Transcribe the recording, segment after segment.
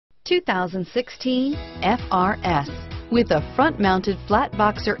2016 FR-S. With a front-mounted flat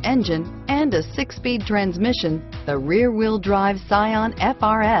boxer engine and a 6-speed transmission, the rear-wheel drive Scion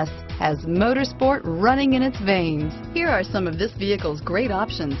FR-S has motorsport running in its veins. Here are some of this vehicle's great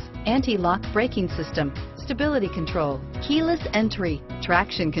options: anti-lock braking system, stability control, keyless entry,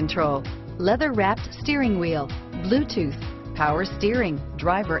 traction control, leather-wrapped steering wheel, Bluetooth, power steering,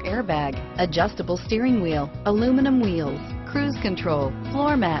 driver airbag, adjustable steering wheel, aluminum wheels, cruise control,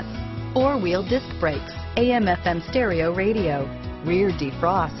 floor mats, 4-wheel disc brakes, AM/FM stereo radio, rear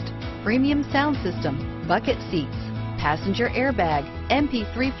defrost, premium sound system, bucket seats, passenger airbag,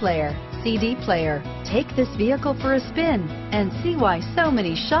 MP3 player, CD player. Take this vehicle for a spin and see why so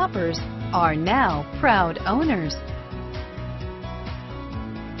many shoppers are now proud owners.